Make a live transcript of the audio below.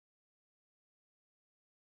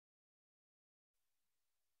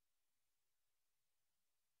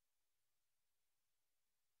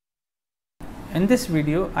In this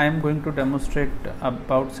video, I am going to demonstrate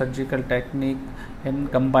about surgical technique in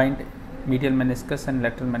combined medial meniscus and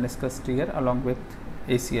lateral meniscus tear along with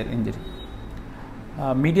ACL injury.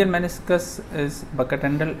 Medial meniscus is bucket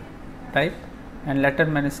handle type and lateral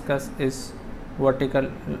meniscus is vertical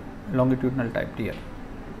longitudinal type tear.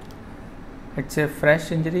 It's a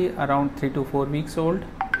fresh injury around 3 to 4 weeks old.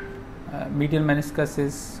 Medial meniscus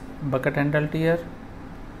is bucket handle tear,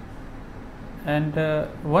 and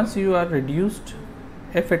once you are reduced,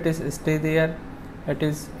 if it is stay there, it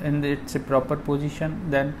is in its proper position,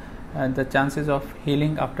 then the chances of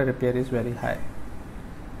healing after repair is very high.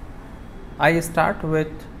 I start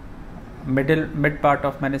with mid part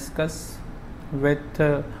of meniscus with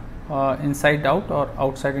inside out or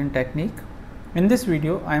outside in technique. In this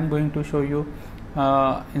video, I am going to show you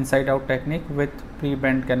inside out technique with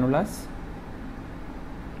pre-bent cannulas.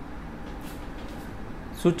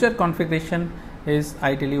 Suture configuration is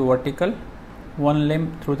ideally vertical, one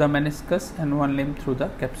limb through the meniscus and one limb through the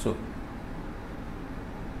capsule.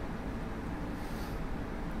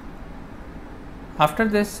 After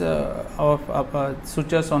this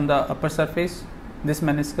sutures on the upper surface, this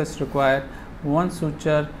meniscus require one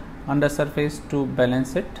suture under surface to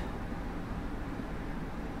balance it.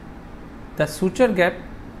 The suture gap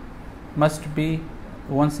must be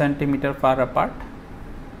 1 centimeter far apart.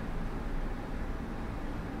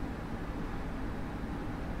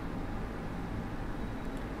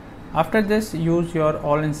 After this, use your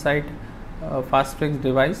all inside fast fix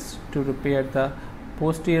device to repair the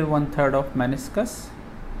posterior 1/3 of meniscus.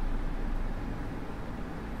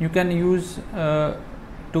 You can use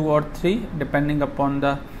 2 or 3 depending upon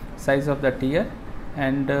the size of the tear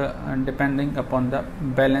and depending upon the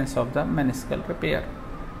balance of the meniscal repair.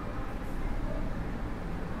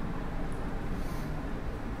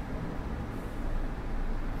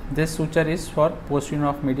 This suture is for posterior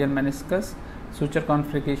of medial meniscus. Suture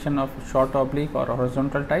configuration of short oblique or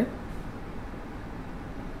horizontal type.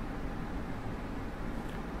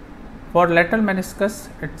 For lateral meniscus,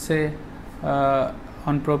 it's a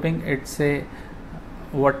on probing, it's a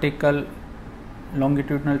vertical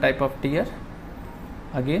longitudinal type of tear.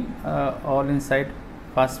 Again, all inside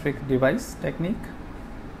fast fix device technique.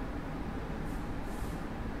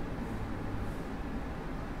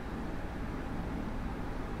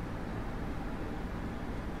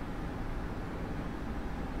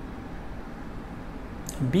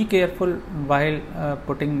 Be careful while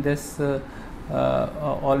putting this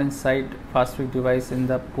all inside fast fix device in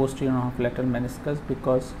the posterior of lateral meniscus,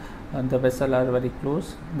 because the vessels are very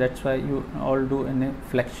close. That's why you all do in a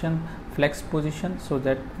flex position, so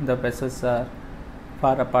that the vessels are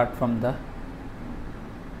far apart from the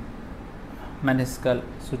meniscal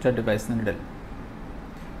suture device needle.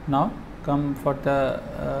 Now come for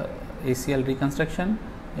the ACL reconstruction.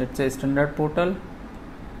 It's a standard portal.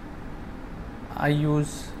 I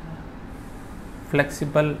use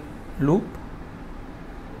flexible loop.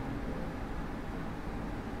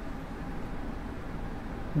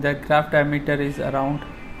 The graft diameter is around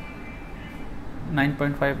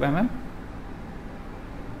 9.5 mm.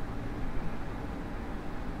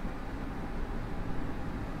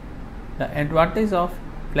 The advantage of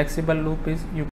flexible loop is you